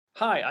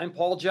Hi, I'm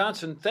Paul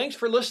Johnson. Thanks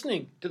for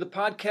listening to the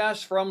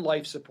podcast from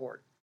Life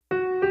Support.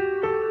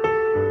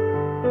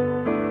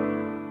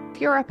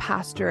 If you're a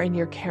pastor and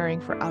you're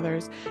caring for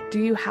others,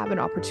 do you have an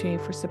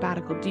opportunity for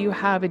sabbatical? Do you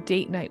have a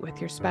date night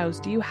with your spouse?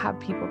 Do you have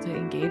people to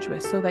engage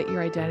with so that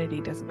your identity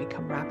doesn't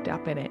become wrapped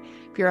up in it?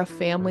 If you're a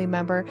family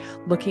member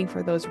looking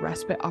for those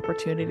respite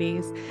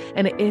opportunities,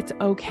 and it's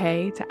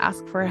okay to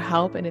ask for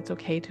help and it's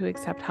okay to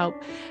accept help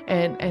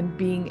and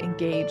being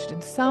engaged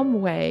in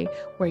some way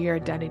where your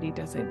identity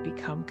doesn't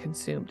become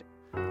consumed.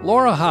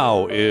 Laura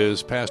Howe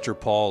is Pastor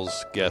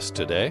Paul's guest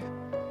today.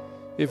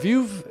 If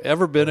you've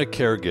ever been a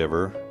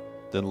caregiver,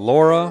 then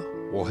Laura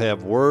will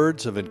have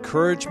words of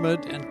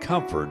encouragement and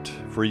comfort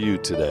for you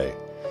today.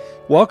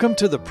 Welcome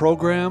to the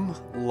program,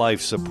 Life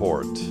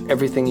Support.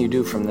 Everything you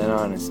do from then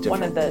on is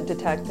different. One of the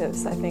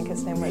detectives, I think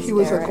his name was He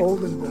was Derek. a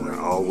golden boy.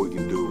 All we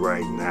can do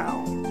right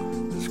now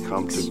is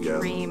come together.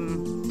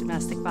 Extreme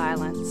domestic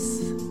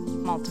violence,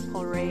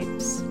 multiple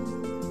rapes.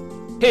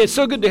 Hey, it's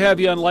so good to have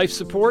you on Life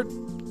Support.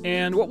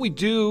 And what we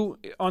do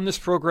on this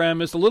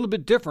program is a little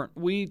bit different.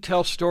 We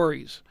tell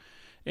stories.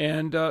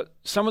 And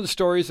some of the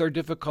stories are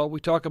difficult.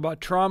 We talk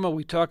about trauma.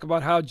 We talk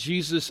about how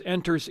Jesus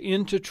enters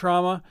into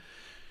trauma.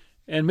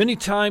 And many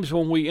times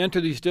when we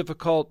enter these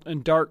difficult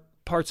and dark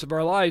parts of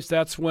our lives,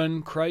 that's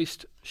when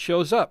Christ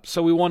shows up.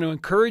 So we want to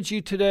encourage you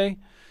today,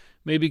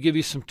 maybe give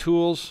you some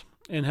tools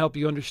and help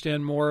you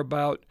understand more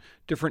about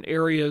different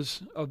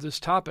areas of this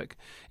topic.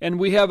 And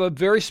we have a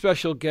very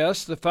special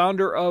guest, the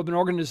founder of an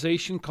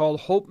organization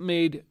called Hope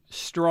Made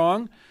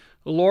Strong.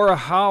 Laura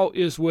Howe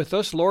is with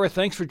us. Laura,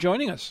 thanks for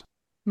joining us.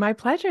 My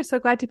pleasure. So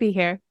glad to be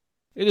here.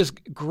 It is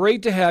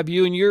great to have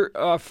you, and you're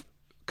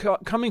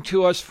coming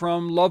to us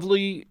from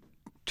lovely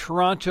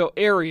Toronto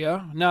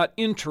area, not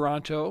in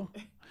Toronto,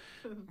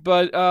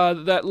 but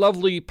that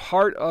lovely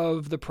part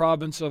of the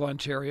province of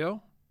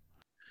Ontario.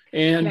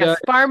 And yes,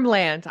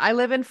 farmland. I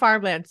live in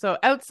farmland, so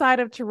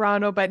outside of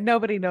Toronto, but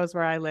nobody knows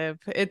where I live.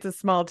 It's a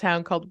small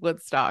town called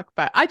Woodstock,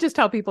 but I just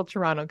tell people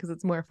Toronto because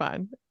it's more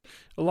fun.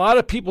 A lot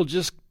of people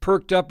just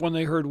perked up when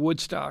they heard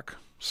Woodstock.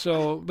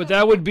 So, but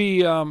that would be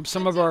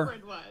some of our,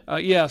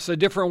 yes, a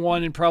different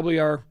one, and probably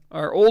our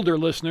older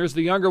listeners.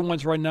 The younger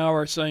ones right now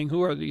are saying,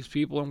 who are these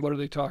people and what are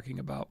they talking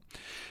about?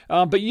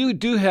 But you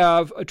do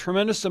have a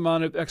tremendous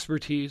amount of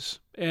expertise.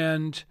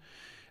 And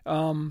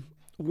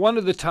one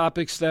of the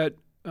topics that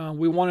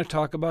we want to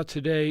talk about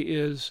today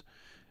is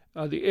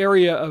the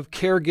area of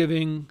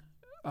caregiving,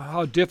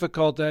 how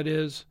difficult that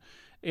is,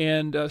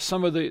 and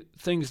some of the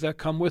things that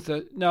come with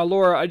it. Now,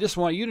 Laura, I just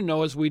want you to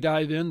know as we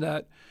dive in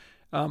that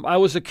I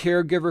was a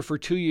caregiver for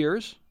 2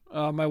 years.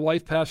 My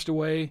wife passed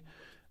away,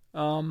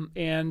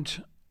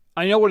 and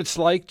I know what it's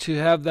like to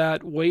have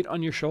that weight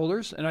on your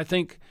shoulders. And I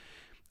think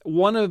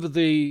one of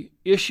the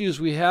issues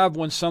we have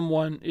when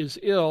someone is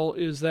ill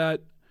is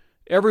that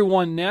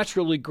everyone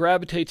naturally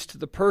gravitates to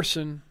the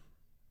person,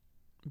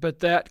 but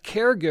that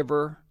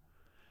caregiver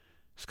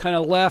is kind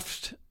of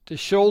left to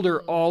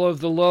shoulder all of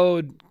the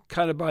load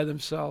kind of by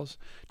themselves.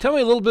 Tell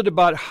me a little bit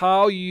about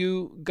how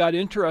you got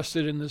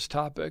interested in this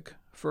topic,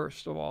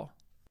 first of all.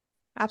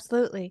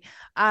 Absolutely.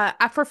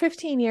 For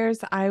 15 years,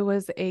 I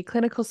was a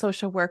clinical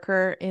social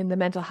worker in the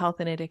mental health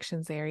and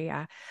addictions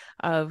area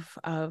of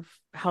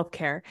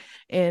healthcare.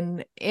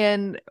 And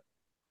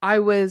I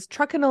was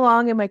trucking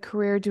along in my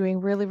career doing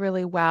really,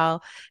 really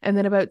well. And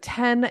then about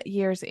 10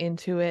 years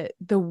into it,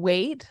 the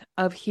weight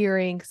of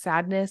hearing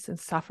sadness and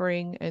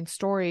suffering and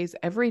stories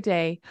every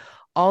day,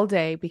 all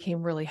day,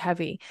 became really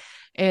heavy.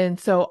 And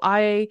so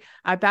I,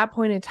 at that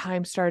point in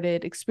time,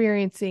 started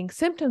experiencing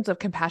symptoms of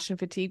compassion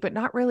fatigue, but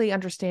not really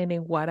understanding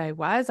what I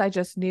was. I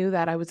just knew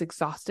that I was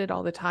exhausted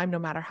all the time, no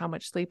matter how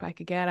much sleep I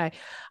could get.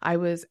 I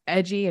was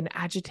edgy and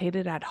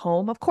agitated at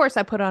home. Of course,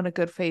 I put on a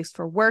good face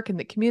for work in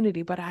the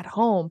community, but at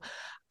home,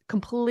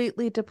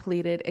 completely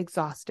depleted,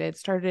 exhausted,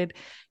 started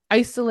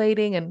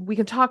isolating. And we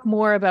can talk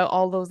more about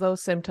all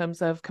those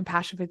symptoms of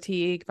compassion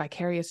fatigue,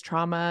 vicarious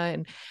trauma,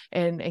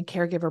 and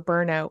caregiver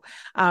burnout.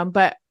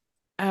 But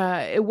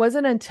it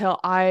wasn't until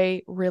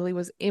I really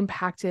was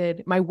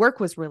impacted, my work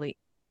was really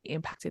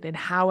impacted, and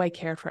how I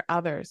cared for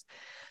others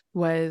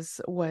was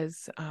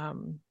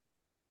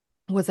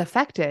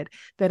affected,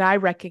 that I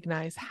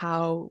recognized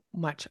how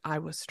much I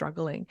was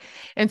struggling.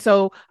 And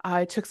so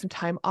I took some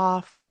time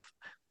off,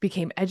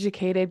 became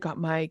educated, got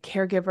my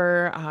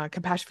caregiver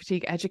compassion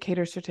fatigue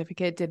educator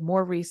certificate, did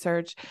more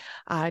research,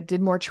 did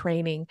more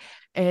training.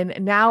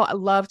 And now I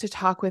love to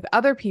talk with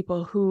other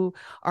people who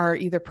are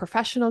either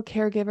professional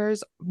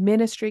caregivers,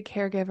 ministry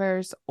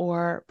caregivers,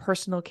 or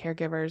personal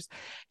caregivers,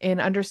 in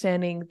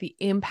understanding the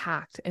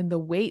impact and the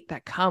weight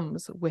that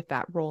comes with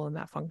that role and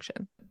that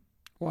function.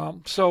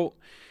 Wow. So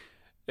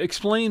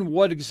explain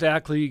what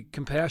exactly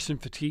compassion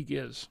fatigue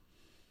is.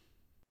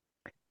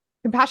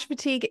 Compassion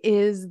fatigue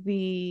is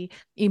the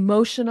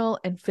emotional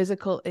and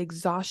physical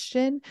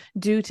exhaustion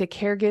due to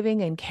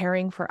caregiving and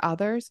caring for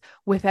others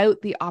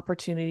without the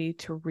opportunity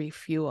to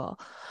refuel.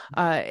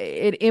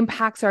 It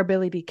impacts our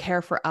ability to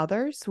care for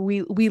others.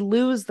 We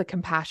lose the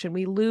compassion,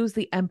 we lose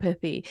the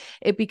empathy.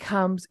 It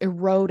becomes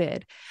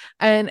eroded,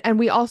 and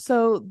we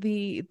also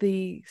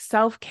the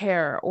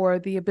self-care or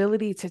the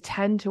ability to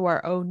tend to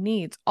our own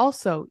needs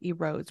also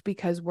erodes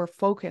because we're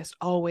focused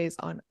always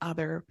on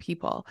other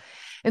people.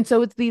 And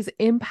so it's these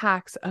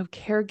impacts of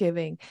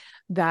caregiving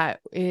that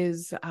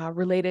is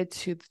related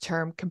to the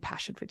term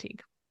compassion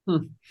fatigue.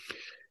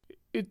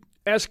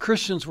 As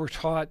Christians, we're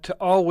taught to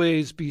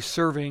always be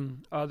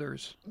serving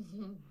others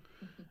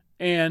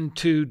and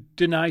to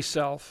deny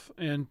self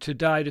and to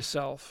die to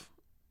self.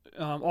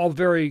 All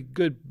very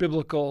good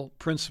biblical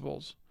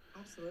principles.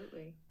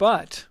 Absolutely.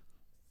 But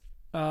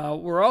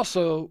we're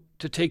also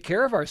to take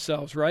care of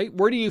ourselves, right?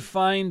 Where do you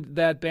find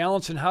that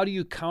balance, and how do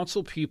you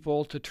counsel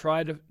people to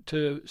try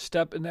to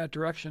step in that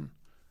direction?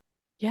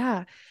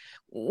 Yeah.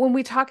 When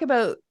we talk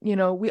about,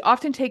 we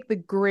often take the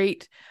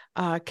great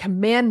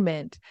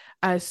commandment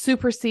as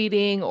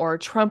superseding or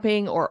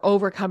trumping or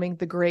overcoming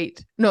the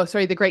great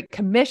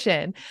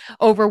commission,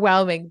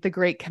 overwhelming the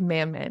great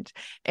commandment.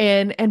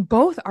 And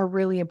both are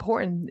really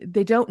important.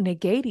 They don't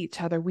negate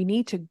each other. We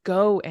need to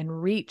go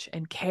and reach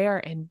and care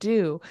and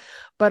do,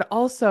 but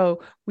also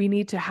we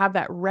need to have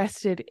that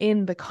rested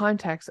in the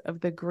context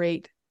of the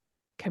great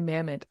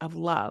commandment of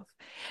love,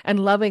 and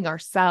loving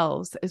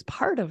ourselves is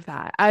part of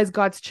that. As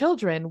God's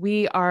children,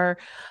 we are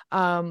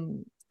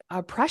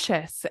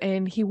precious,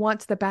 and he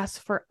wants the best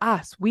for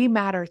us. We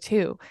matter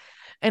too.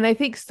 And I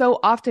think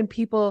so often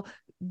people,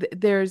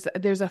 there's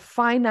a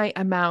finite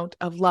amount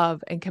of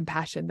love and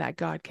compassion that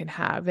God can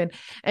have.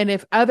 And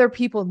if other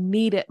people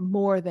need it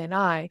more than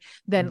I,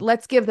 then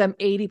let's give them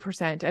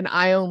 80% and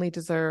I only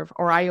deserve,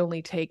 or I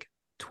only take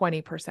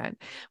 20%.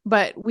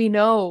 But we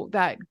know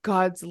that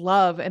God's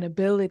love and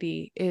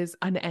ability is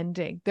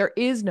unending. There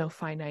is no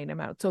finite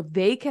amount. So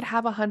they could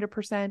have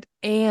 100%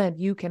 and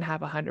you can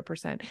have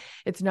 100%.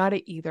 It's not an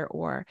either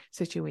or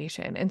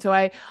situation. And so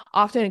I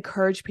often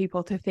encourage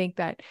people to think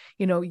that,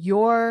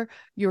 your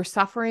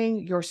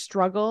suffering, your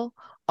struggle,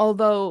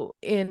 although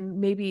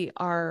in maybe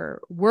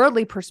our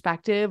worldly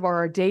perspective or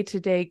our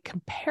day-to-day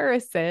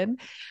comparison,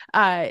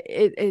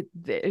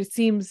 it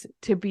seems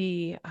to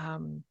be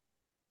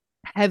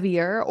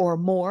heavier or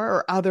more,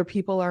 or other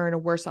people are in a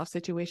worse off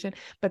situation,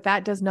 but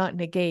that does not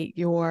negate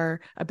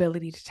your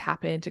ability to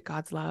tap into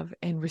God's love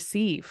and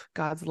receive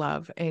God's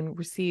love and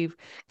receive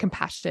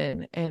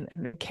compassion and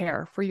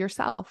care for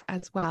yourself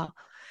as well.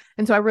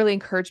 And so I really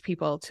encourage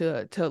people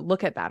to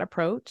look at that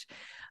approach.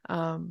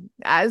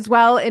 As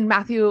well, in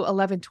Matthew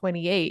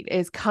 11:28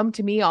 is, come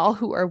to me all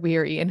who are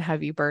weary and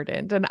heavy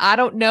burdened. And I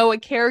don't know a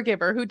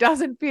caregiver who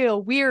doesn't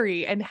feel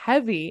weary and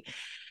heavy.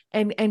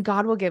 And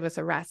God will give us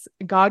a rest.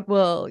 God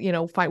will,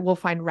 we'll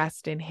find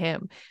rest in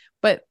him.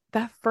 But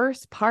that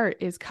first part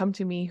is, come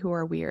to me who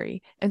are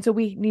weary. And so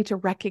we need to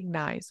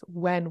recognize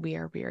when we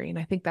are weary. And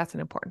I think that's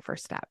an important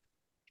first step.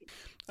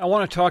 I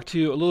want to talk to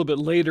you a little bit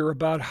later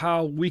about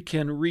how we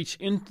can reach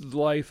into the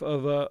life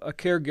of a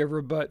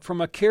caregiver, but from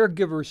a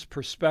caregiver's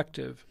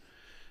perspective,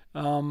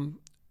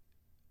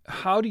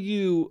 how do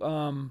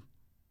you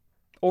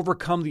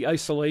overcome the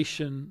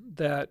isolation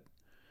that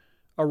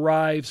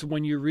arrives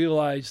when you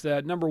realize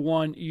that, number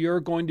one, you're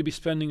going to be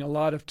spending a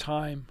lot of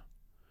time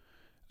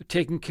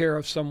taking care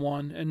of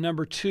someone, and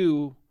number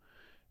two,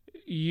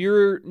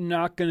 you're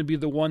not going to be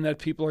the one that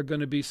people are going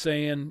to be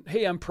saying,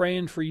 hey, I'm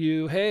praying for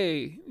you.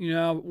 Hey,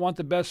 I want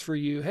the best for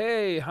you.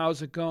 Hey,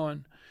 how's it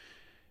going?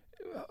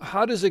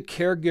 How does a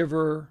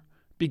caregiver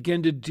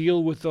begin to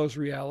deal with those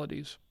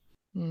realities?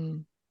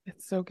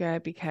 It's so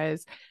good,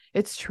 because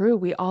it's true.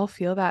 We all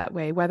feel that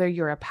way, whether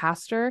you're a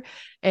pastor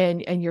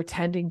and you're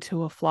tending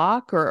to a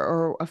flock,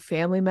 or a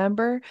family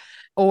member,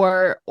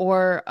 or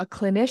a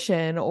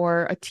clinician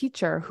or a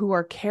teacher who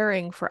are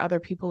caring for other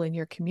people in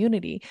your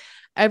community.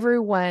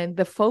 Everyone,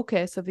 the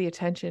focus of the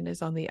attention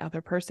is on the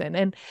other person.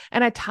 And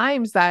at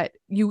times that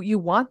you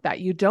want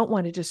that, you don't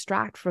want to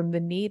distract from the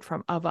need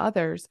of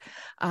others.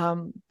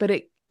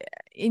 But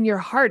in your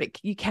heart,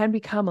 you can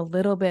become a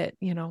little bit,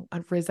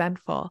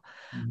 resentful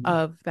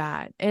of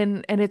that.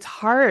 And it's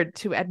hard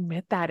to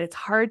admit that. It's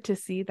hard to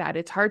see that.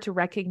 It's hard to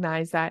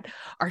recognize that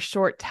our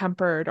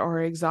short-tempered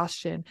or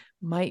exhaustion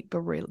might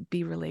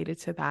be related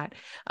to that.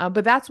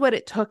 But that's what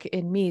it took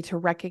in me to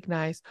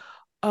recognize,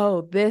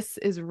 oh, this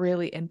is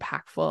really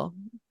impactful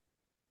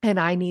and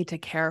I need to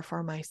care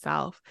for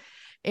myself.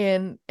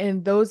 And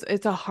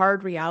it's a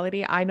hard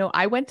reality. I know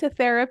I went to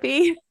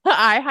therapy.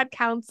 I had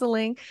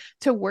counseling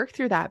to work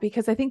through that,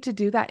 because I think to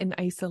do that in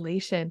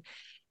isolation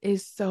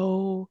is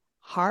so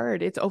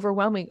hard. It's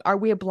overwhelming.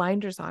 We have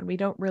blinders on? We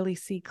don't really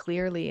see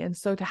clearly. And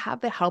so to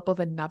have the help of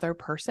another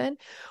person,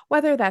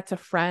 whether that's a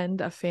friend,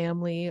 a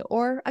family,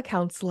 or a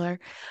counselor,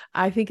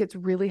 I think it's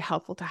really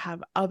helpful to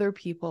have other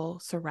people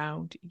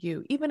surround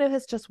you, even if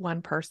it's just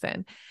one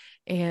person.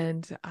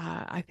 And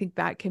I think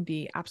that can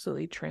be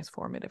absolutely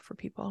transformative for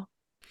people.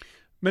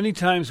 Many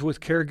times with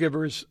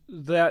caregivers,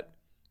 that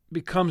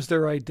becomes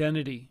their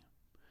identity.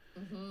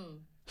 Mm-hmm.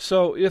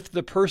 So if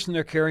the person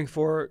they're caring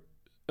for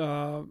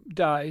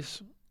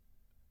dies,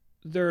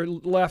 they're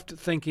left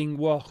thinking,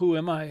 well, who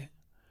am I?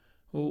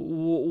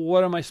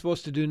 What am I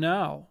supposed to do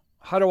now?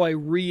 How do I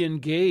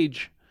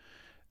re-engage?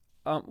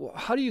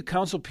 How do you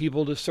counsel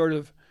people to sort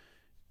of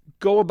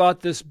go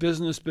about this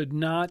business but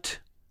not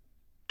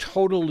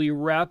totally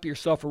wrap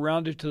yourself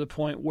around it to the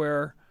point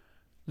where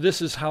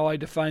this is how I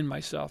define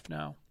myself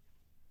now?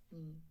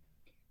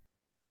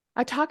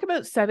 I talk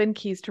about 7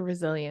 keys to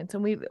resilience,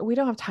 and we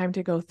don't have time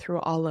to go through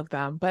all of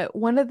them, but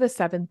one of the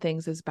 7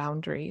 things is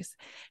boundaries.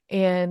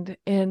 And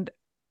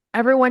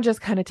everyone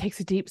just kind of takes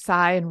a deep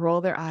sigh and roll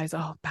their eyes.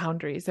 Oh,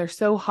 boundaries. They're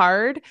so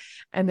hard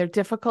and they're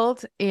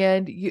difficult,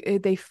 and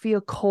they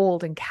feel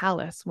cold and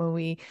callous when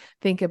we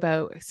think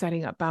about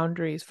setting up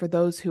boundaries for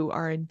those who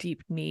are in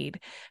deep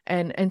need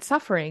and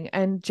suffering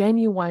and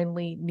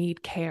genuinely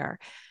need care.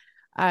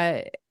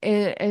 But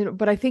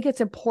I think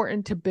it's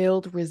important to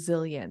build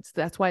resilience.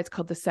 That's why it's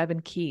called the 7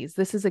 keys.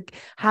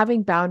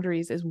 Having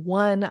boundaries is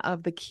one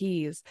of the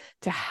keys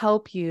to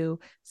help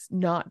you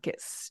not get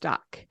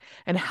stuck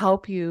and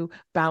help you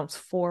bounce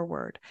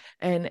forward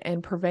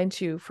and prevent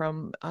you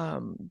from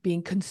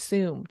being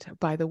consumed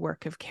by the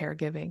work of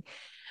caregiving.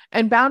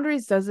 And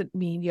boundaries doesn't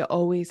mean you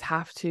always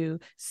have to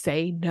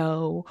say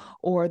no,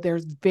 or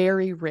there's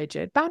very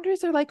rigid.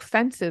 Boundaries are like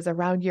fences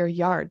around your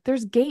yard.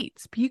 There's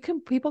gates.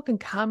 People can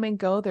come and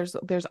go.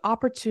 There's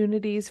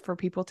opportunities for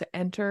people to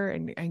enter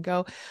and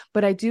go.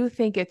 But I do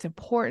think it's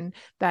important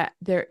that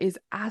there is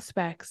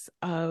aspects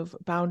of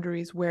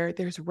boundaries where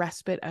there's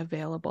respite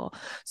available.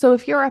 So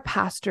if you're a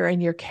pastor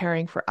and you're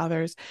caring for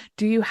others,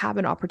 do you have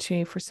an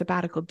opportunity for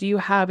sabbatical? Do you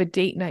have a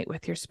date night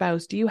with your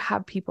spouse? Do you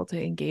have people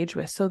to engage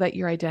with so that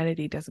your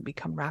identity doesn't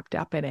become wrapped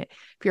up in it?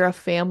 If you're a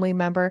family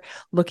member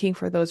looking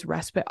for those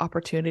respite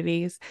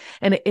opportunities,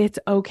 and it's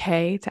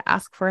okay to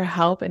ask for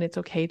help, and it's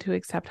okay to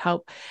accept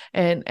help,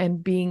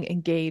 and being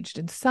engaged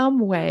in some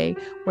way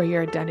where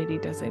your identity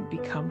doesn't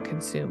become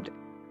consumed.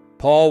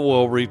 Paul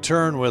will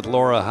return with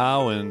Laura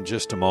Howe in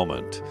just a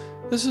moment.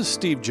 This is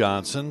Steve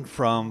Johnson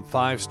from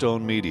Five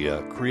Stone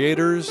Media,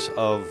 creators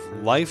of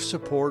life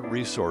support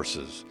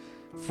resources,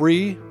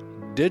 free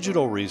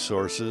digital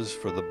resources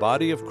for the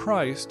body of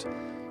Christ,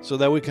 so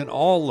that we can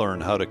all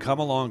learn how to come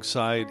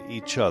alongside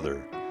each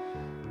other.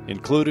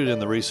 Included in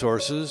the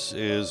resources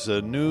is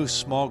a new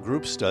small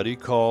group study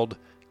called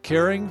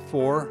Caring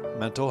for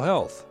Mental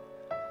Health.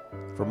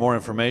 For more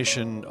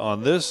information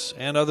on this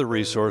and other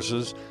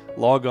resources,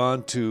 log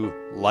on to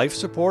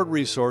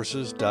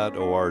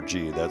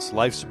lifesupportresources.org. That's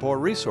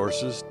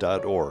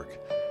lifesupportresources.org.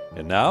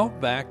 And now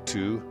back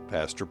to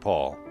Pastor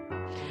Paul.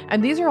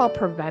 And these are all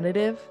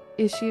preventative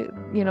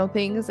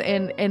things,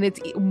 and it's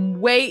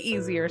way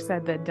easier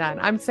said than done.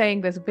 I'm saying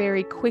this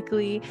very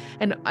quickly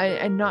and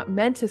not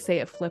meant to say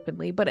it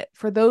flippantly, but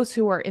for those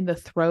who are in the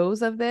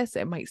throes of this,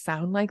 it might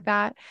sound like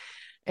that.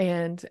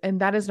 And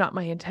that is not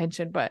my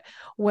intention. But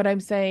what I'm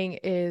saying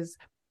is,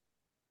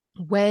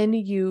 when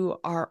you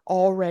are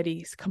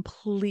already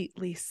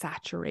completely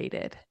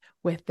saturated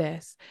with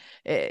this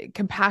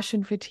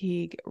compassion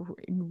fatigue,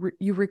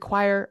 you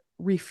require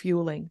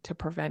refueling to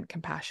prevent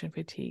compassion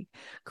fatigue,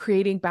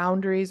 creating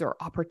boundaries or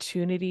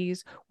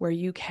opportunities where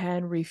you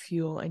can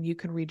refuel and you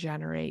can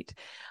regenerate.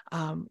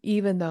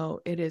 Even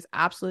though it is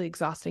absolutely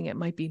exhausting, it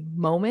might be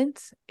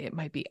moments, it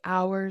might be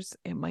hours,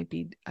 it might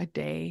be a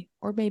day,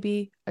 or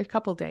maybe a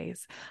couple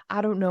days.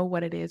 I don't know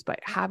what it is, but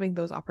having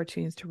those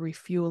opportunities to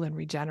refuel and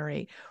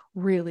regenerate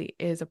really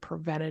is a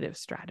preventative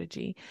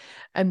strategy.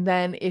 And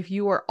then if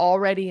you are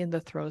already in the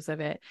throes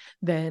of it,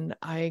 then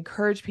I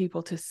encourage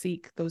people to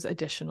seek those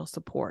additional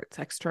supports,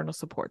 external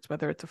supports,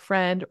 whether it's a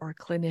friend or a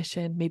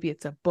clinician, maybe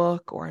it's a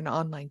book or an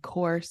online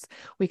course.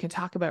 We can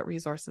talk about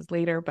resources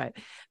later, but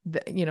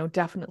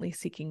definitely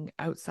seeking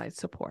outside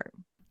support.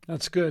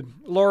 That's good.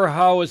 Laura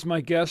Howe is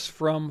my guest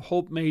from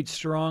Hope Made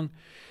Strong.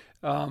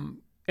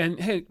 And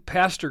hey,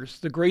 pastors,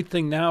 the great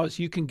thing now is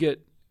you can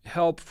get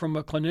help from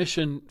a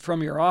clinician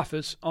from your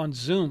office on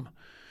Zoom.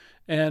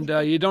 And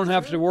you don't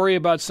have to worry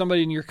about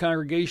somebody in your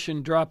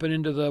congregation dropping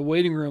into the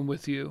waiting room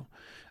with you.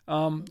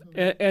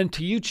 And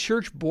to you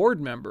church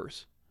board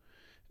members,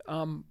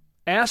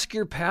 ask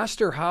your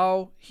pastor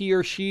how he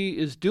or she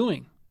is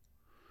doing.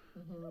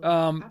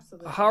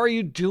 How are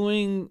you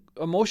doing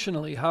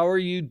emotionally? How are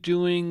you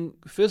doing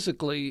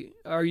physically?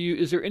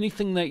 Is there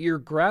anything that you're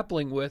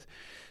grappling with?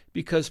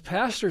 Because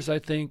pastors, I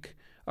think,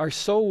 are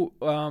so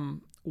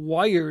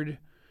wired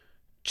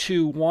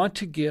to want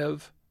to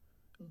give.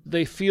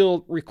 They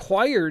feel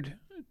required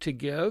to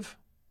give.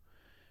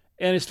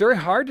 And it's very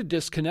hard to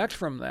disconnect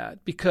from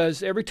that,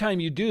 because every time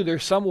you do,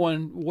 there's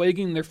someone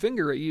wagging their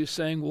finger at you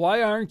saying,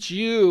 why aren't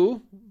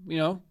you, ...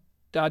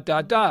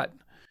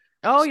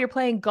 Oh, you're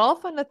playing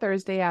golf on a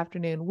Thursday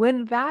afternoon.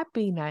 Wouldn't that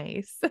be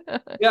nice?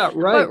 Yeah,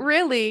 right. But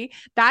really,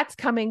 that's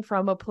coming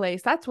from a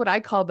place. That's what I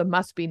call the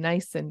must be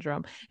nice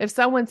syndrome. If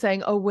someone's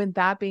saying, oh, wouldn't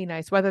that be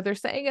nice? Whether they're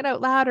saying it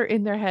out loud or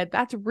in their head,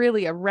 that's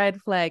really a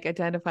red flag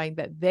identifying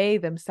that they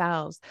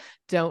themselves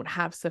don't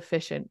have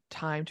sufficient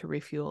time to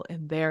refuel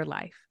in their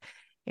life.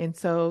 And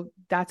so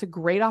that's a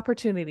great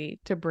opportunity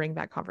to bring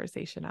that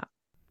conversation up.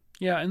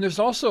 Yeah, and there's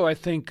also, I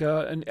think,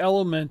 an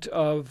element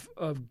of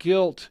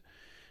guilt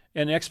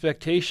and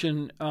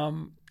expectation.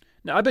 Now,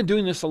 I've been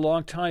doing this a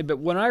long time, but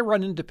when I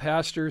run into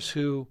pastors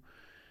who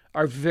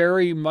are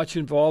very much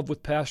involved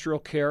with pastoral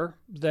care,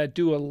 that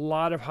do a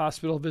lot of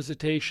hospital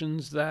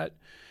visitations, that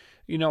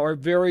are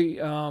very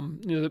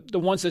the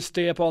ones that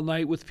stay up all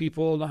night with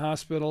people in the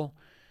hospital,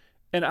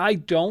 and I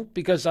don't,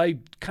 because I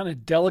kind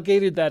of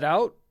delegated that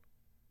out.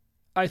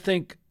 I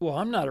think, well,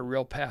 I'm not a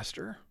real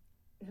pastor.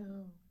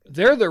 No.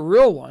 They're the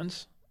real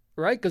ones,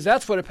 right? Because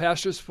that's what a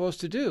pastor is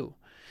supposed to do.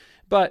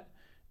 But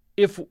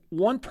if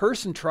one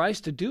person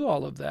tries to do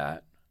all of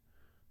that,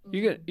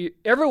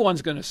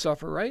 everyone's going to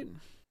suffer, right?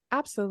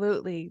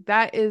 Absolutely.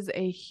 That is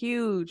a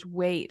huge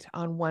weight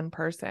on one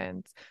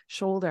person's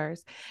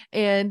shoulders.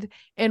 And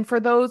for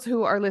those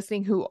who are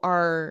listening who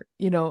are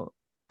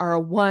a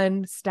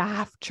one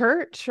staff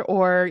church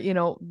or,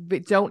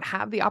 don't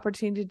have the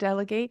opportunity to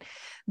delegate,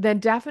 then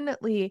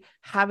definitely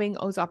having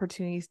those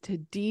opportunities to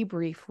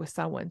debrief with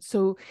someone.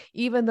 So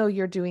even though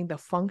you're doing the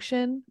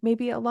function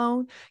maybe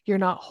alone, you're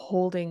not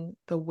holding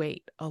the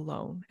weight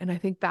alone. And I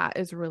think that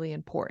is really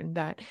important.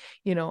 That,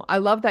 I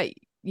love that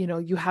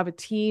you have a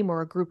team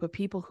or a group of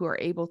people who are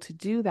able to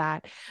do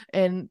that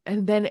and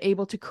then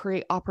able to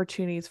create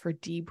opportunities for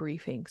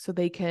debriefing so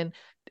they can.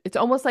 It's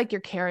almost like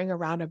you're carrying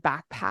around a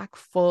backpack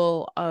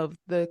full of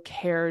the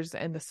cares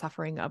and the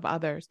suffering of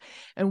others.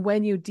 And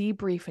when you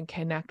debrief and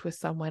connect with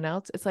someone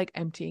else, it's like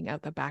emptying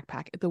out the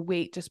backpack. The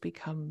weight just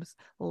becomes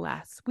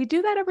less. We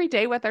do that every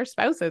day with our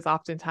spouses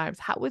oftentimes.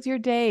 How was your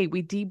day?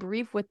 We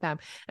debrief with them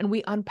and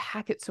we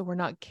unpack it so we're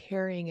not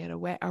carrying it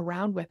away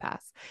around with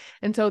us.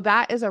 And so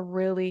that is a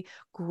really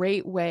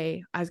great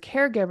way as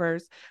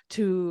caregivers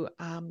to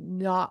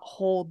not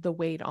hold the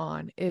weight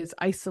on, is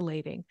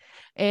isolating.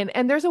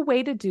 And there's a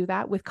way to do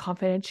that with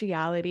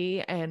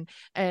confidentiality and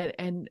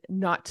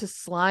not to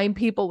slime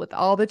people with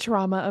all the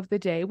trauma of the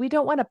day. We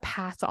don't want to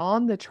pass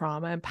on the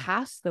trauma and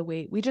pass the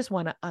weight. We just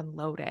want to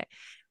unload it.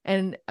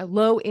 And a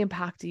low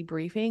impact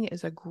debriefing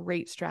is a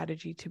great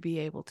strategy to be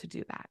able to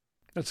do that.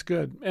 That's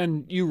good.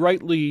 And you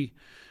rightly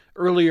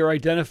earlier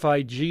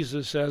identified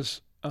Jesus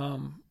as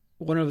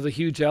one of the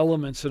huge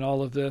elements in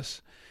all of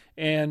this.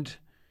 And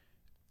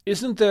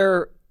isn't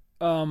there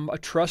a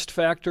trust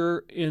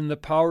factor in the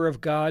power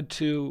of God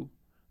to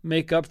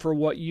make up for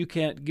what you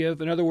can't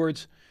give? In other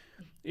words,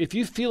 if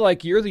you feel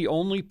like you're the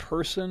only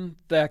person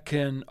that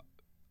can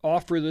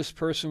offer this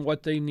person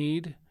what they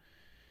need,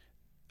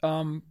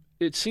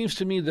 it seems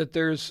to me that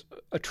there's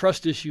a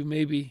trust issue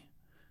maybe,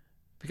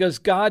 because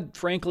God,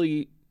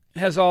 frankly,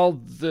 has all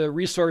the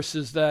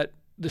resources that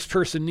this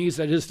person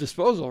needs at his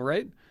disposal,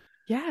 right?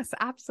 Yes,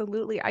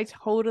 absolutely. I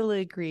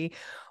totally agree.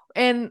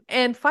 And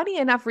funny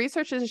enough,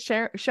 research is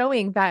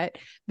showing that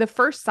the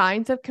first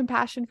signs of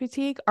compassion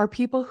fatigue are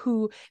people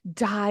who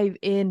dive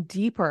in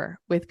deeper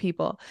with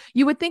people.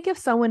 You would think if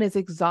someone is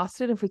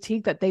exhausted and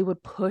fatigued that they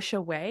would push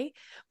away,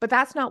 but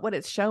that's not what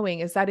it's showing.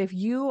 Is that if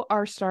you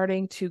are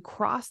starting to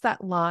cross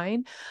that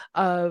line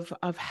of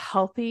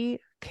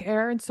healthy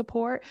care and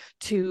support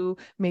to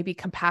maybe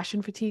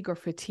compassion fatigue or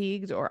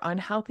fatigued or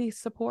unhealthy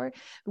support,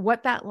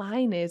 what that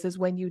line is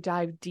when you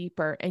dive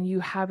deeper and you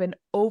have an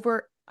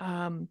over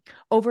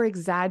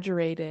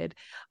exaggerated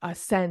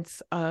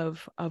sense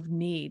of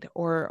need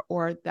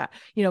or that,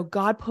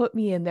 God put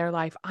me in their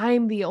life.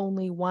 I'm the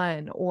only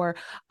one, or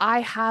I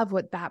have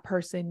what that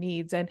person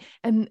needs.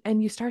 And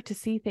you start to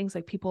see things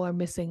like people are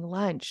missing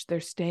lunch.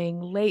 They're staying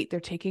late. They're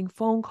taking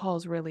phone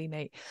calls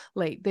really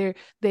late.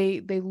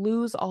 They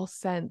lose all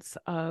sense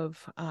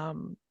of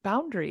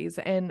boundaries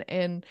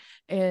and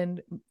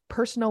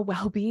personal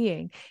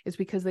well-being, is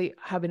because they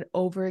have an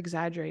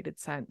over-exaggerated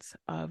sense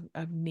of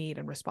need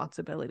and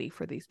responsibility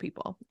for these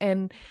people.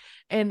 And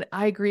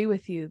I agree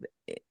with you.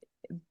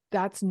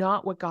 That's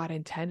not what God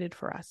intended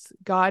for us.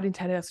 God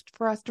intended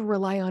for us to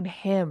rely on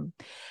him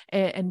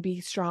and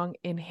be strong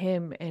in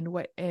him and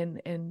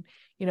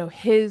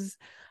his,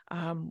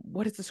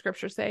 what does the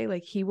scripture say?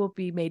 Like, he will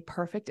be made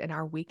perfect in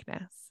our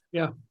weakness.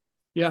 Yeah.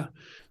 Yeah.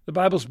 The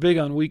Bible's big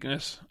on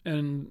weakness,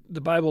 and the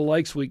Bible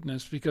likes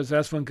weakness because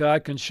that's when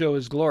God can show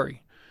his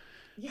glory.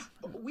 Yeah,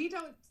 we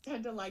don't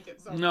tend to like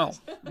it so much.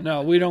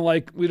 No, we don't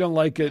like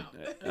it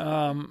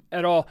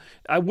at all.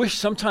 I wish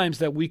sometimes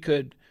that we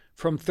could,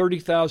 from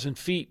 30,000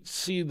 feet,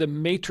 see the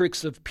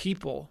matrix of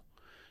people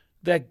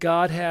that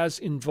God has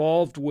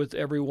involved with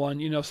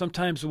everyone.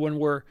 Sometimes when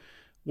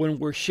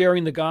we're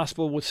sharing the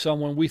gospel with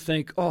someone, we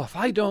think, oh, if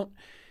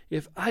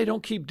I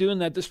don't keep doing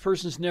that, this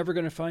person's never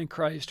going to find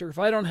Christ. Or if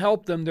I don't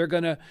help them, they're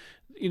going to,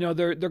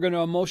 they're going to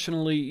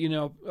emotionally,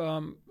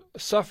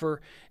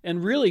 suffer.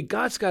 And really,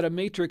 God's got a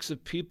matrix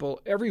of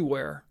people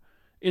everywhere.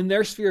 in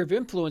their sphere of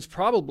influence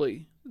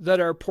probably that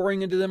are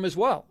pouring into them as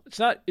well.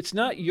 It's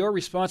not your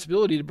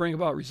responsibility to bring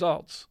about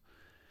results.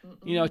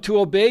 To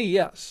obey,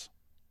 yes.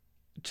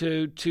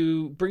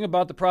 To bring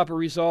about the proper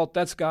result,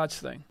 that's God's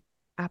thing.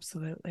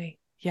 Absolutely.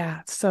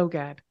 Yeah, so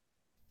good.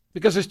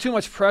 Because there's too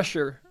much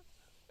pressure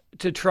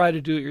to try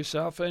to do it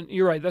yourself. And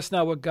you're right, that's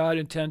not what God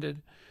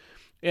intended.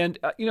 And,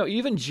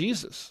 even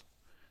Jesus,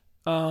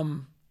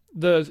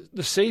 the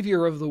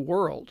Savior of the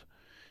world,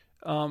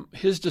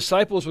 his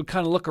disciples would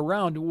kind of look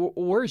around,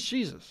 where's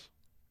Jesus?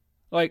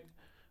 Like,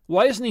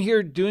 why isn't he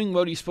here doing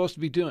what he's supposed to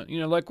be doing?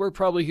 Like we're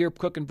probably here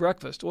cooking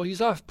breakfast. Well, he's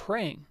off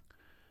praying.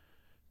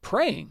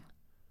 Praying.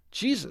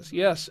 Jesus,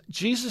 yes.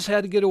 Jesus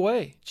had to get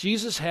away.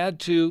 Jesus had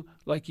to,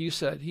 like you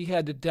said, he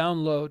had to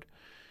download.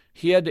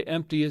 He had to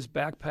empty his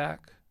backpack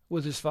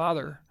with his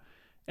Father.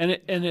 And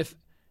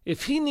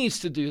if he needs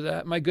to do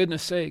that, my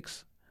goodness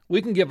sakes,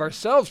 we can give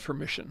ourselves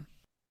permission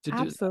to do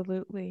that.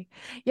 Absolutely.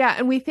 Yeah,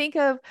 and we think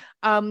of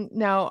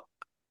now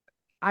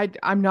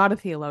I'm not a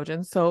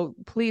theologian, so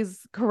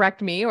please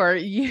correct me, or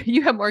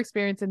you have more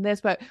experience in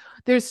this, but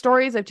there's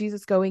stories of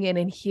Jesus going in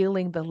and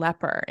healing the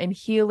leper and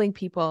healing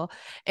people.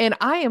 And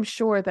I am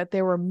sure that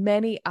there were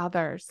many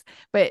others,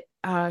 but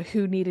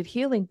who needed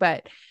healing.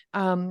 But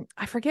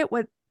I forget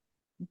what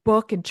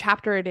book and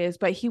chapter it is,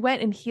 but he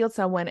went and healed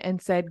someone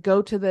and said,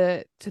 go to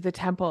the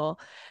temple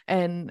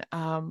and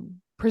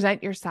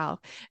present yourself.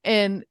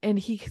 And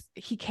he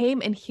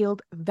came and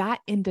healed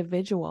that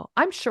individual.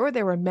 I'm sure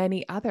there were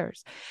many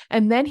others.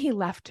 And then he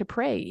left to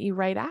pray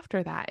right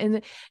after that.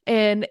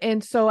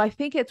 And so I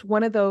think it's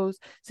one of those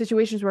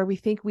situations where we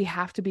think we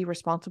have to be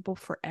responsible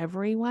for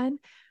everyone,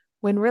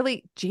 when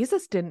really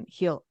Jesus didn't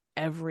heal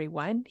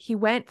everyone. He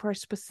went for a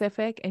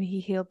specific and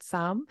he healed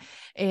some,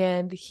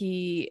 and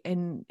he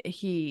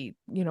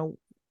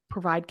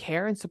provide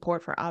care and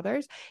support for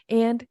others,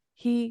 and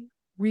he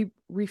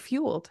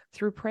refueled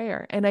through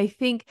prayer. And I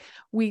think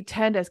we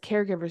tend as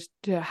caregivers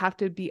to have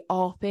to be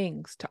all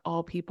things to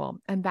all people,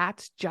 and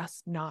that's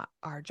just not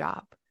our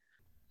job.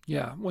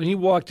 Yeah, when he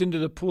walked into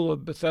the pool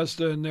of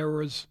Bethesda and there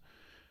was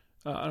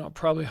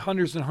probably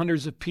hundreds and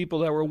hundreds of people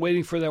that were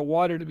waiting for that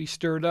water to be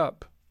stirred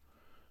up,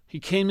 he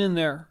came in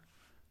there.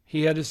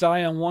 He had his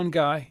eye on one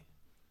guy,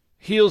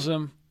 heals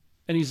him,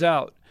 and he's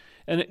out.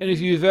 And if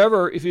you've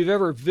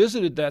ever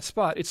visited that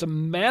spot, it's a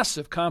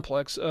massive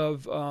complex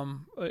of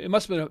it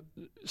must have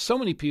been so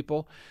many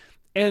people,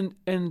 and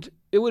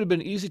it would have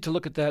been easy to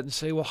look at that and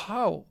say, well,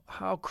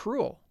 how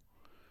cruel?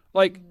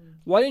 Like,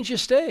 why didn't you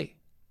stay?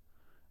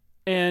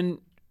 And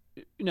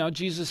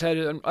Jesus had.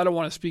 I don't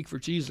want to speak for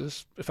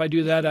Jesus. If I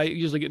do that, I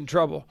usually get in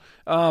trouble.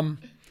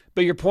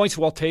 But your point's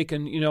well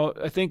taken.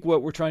 I think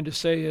what we're trying to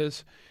say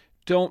is,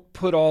 don't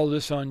put all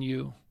this on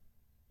you.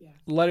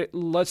 Yeah.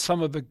 Let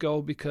some of it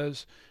go,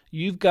 because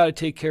you've got to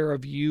take care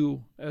of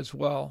you as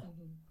well.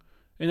 Mm-hmm.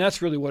 And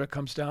that's really what it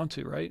comes down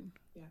to, right?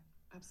 Yeah,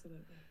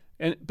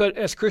 absolutely. But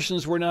as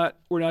Christians, we're not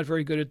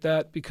very good at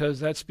that, because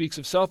that speaks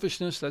of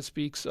selfishness. That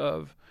speaks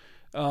of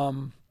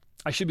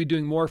I should be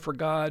doing more for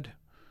God.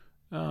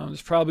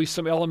 There's probably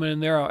some element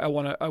in there. I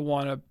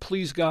want to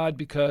please God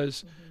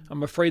because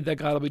I'm afraid that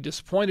God will be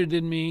disappointed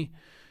in me.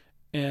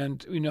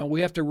 And,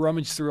 we have to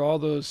rummage through all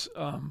those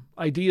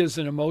ideas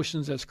and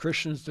emotions as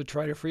Christians to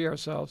try to free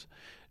ourselves.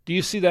 Do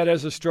you see that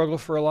as a struggle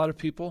for a lot of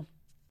people?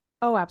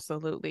 Oh,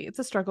 absolutely. It's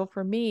a struggle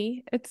for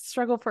me. It's a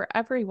struggle for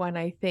everyone,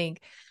 I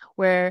think,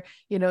 where,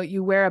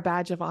 you wear a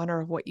badge of honor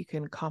of what you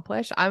can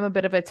accomplish. I'm a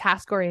bit of a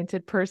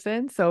task-oriented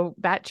person. So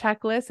that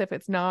checklist, if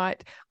it's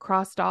not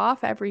crossed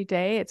off every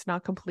day, it's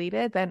not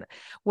completed, then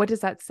what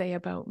does that say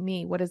about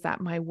me? What is that,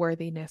 my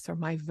worthiness or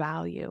my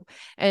value?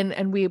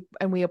 And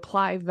we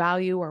apply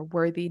value or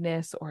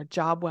worthiness or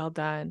job well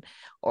done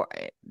or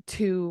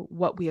to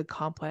what we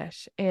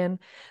accomplish. And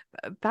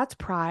that's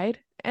pride.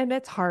 And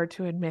it's hard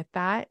to admit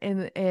that.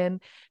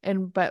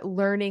 But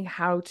learning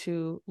how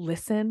to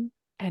listen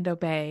and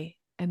obey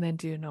and then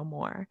do no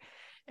more.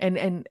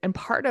 And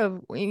part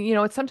of,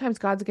 it's sometimes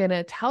God's going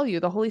to tell you,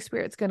 the Holy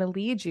Spirit's going to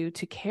lead you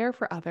to care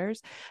for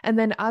others. And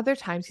then other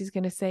times he's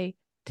going to say,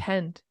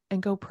 tend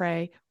and go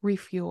pray,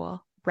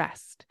 refuel,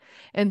 rest.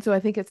 And so I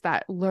think it's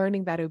that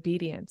learning that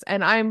obedience.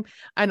 And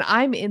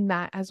I'm in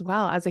that as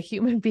well as a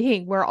human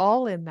being. We're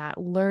all in that,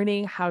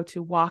 learning how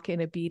to walk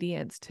in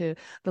obedience to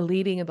the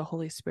leading of the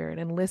Holy Spirit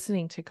and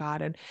listening to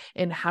God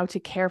and how to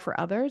care for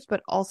others,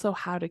 but also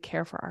how to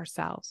care for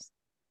ourselves.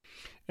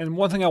 And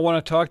one thing I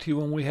want to talk to you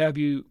when we have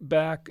you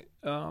back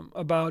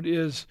about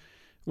is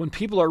when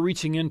people are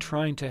reaching in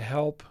trying to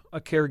help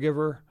a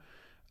caregiver,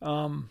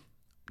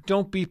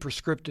 don't be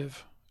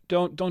prescriptive.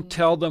 Don't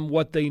tell them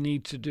what they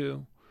need to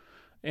do.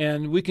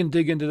 And we can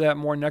dig into that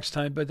more next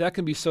time, but that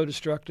can be so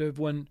destructive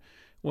when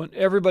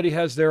everybody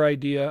has their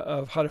idea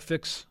of how to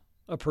fix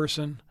a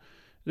person.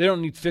 They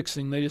don't need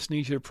fixing. They just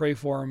need you to pray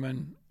for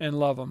them and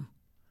love them,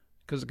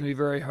 because it can be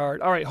very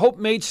hard. All right, Hope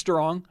Made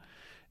Strong.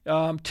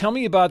 Tell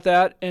me about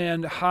that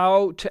and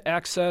how to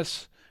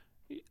access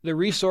the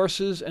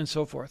resources and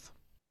so forth.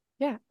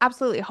 Yeah,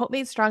 absolutely. Hope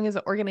Made Strong is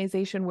an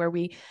organization where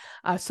we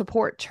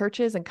support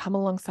churches and come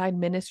alongside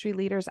ministry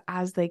leaders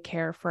as they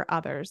care for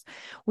others.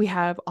 We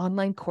have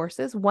online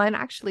courses, one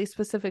actually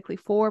specifically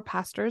for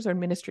pastors or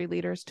ministry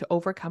leaders to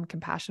overcome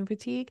compassion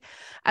fatigue,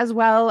 as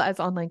well as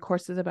online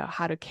courses about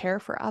how to care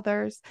for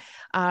others.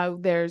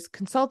 There's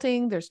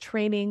consulting, there's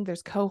training,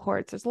 there's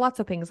cohorts, there's lots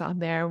of things on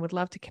there, and would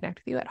love to connect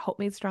with you at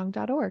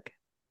hopemadestrong.org.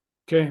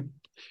 Okay.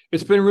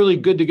 It's been really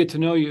good to get to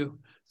know you.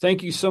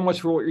 Thank you so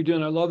much for what you're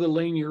doing. I love the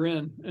lane you're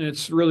in, and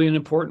it's really an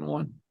important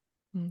one.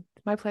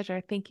 My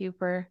pleasure. Thank you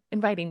for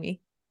inviting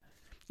me.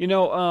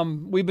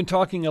 We've been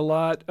talking a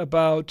lot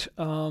about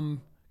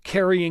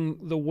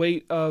carrying the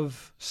weight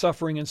of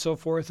suffering and so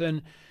forth.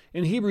 And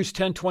in Hebrews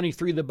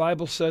 10:23, the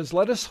Bible says,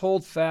 "Let us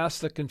hold fast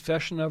the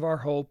confession of our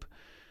hope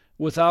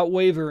without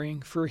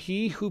wavering, for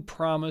he who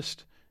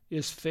promised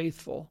is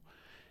faithful."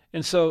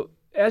 And so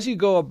as you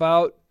go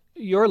about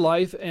your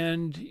life,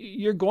 and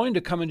you're going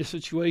to come into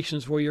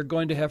situations where you're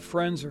going to have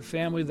friends or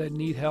family that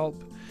need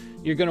help.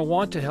 You're going to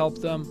want to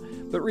help them.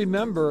 But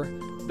remember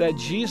that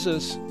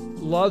Jesus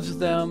loves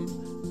them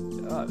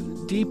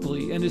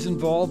deeply and is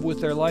involved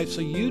with their life. So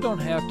you don't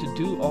have to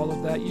do all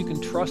of that. You can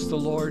trust the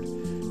Lord.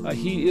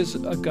 He is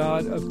a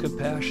God of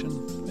compassion.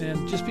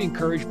 And just be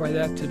encouraged by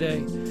that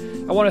today.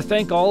 I want to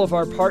thank all of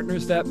our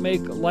partners that make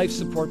life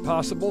support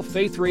possible.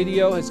 Faith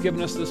Radio has given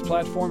us this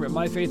platform at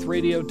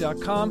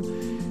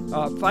myfaithradio.com.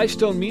 Five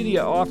Stone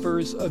Media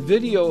offers a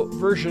video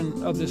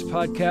version of this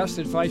podcast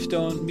at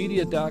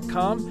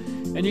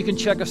fivestonemedia.com. And you can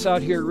check us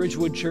out here at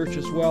Ridgewood Church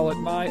as well at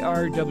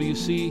myrwc.org.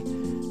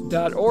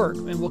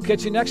 And we'll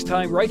catch you next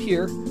time right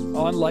here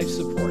on Life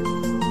Support.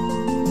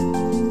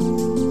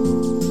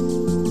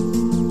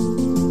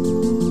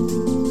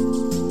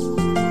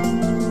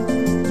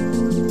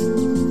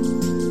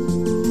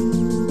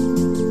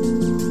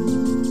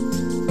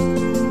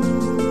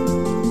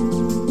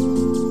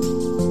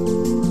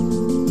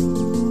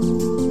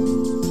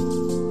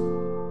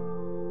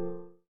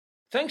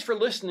 Thanks for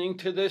listening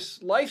to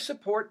this Life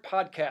Support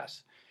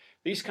podcast.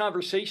 These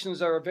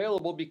conversations are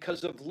available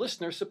because of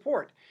listener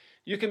support.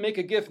 You can make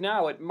a gift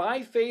now at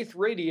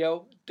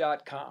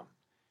myfaithradio.com.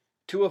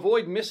 To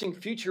avoid missing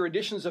future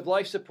editions of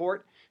Life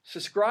Support,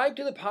 subscribe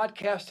to the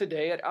podcast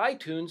today at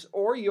iTunes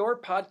or your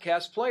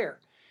podcast player.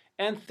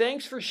 And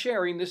thanks for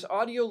sharing this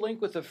audio link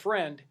with a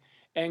friend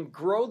and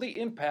grow the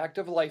impact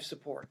of Life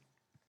Support.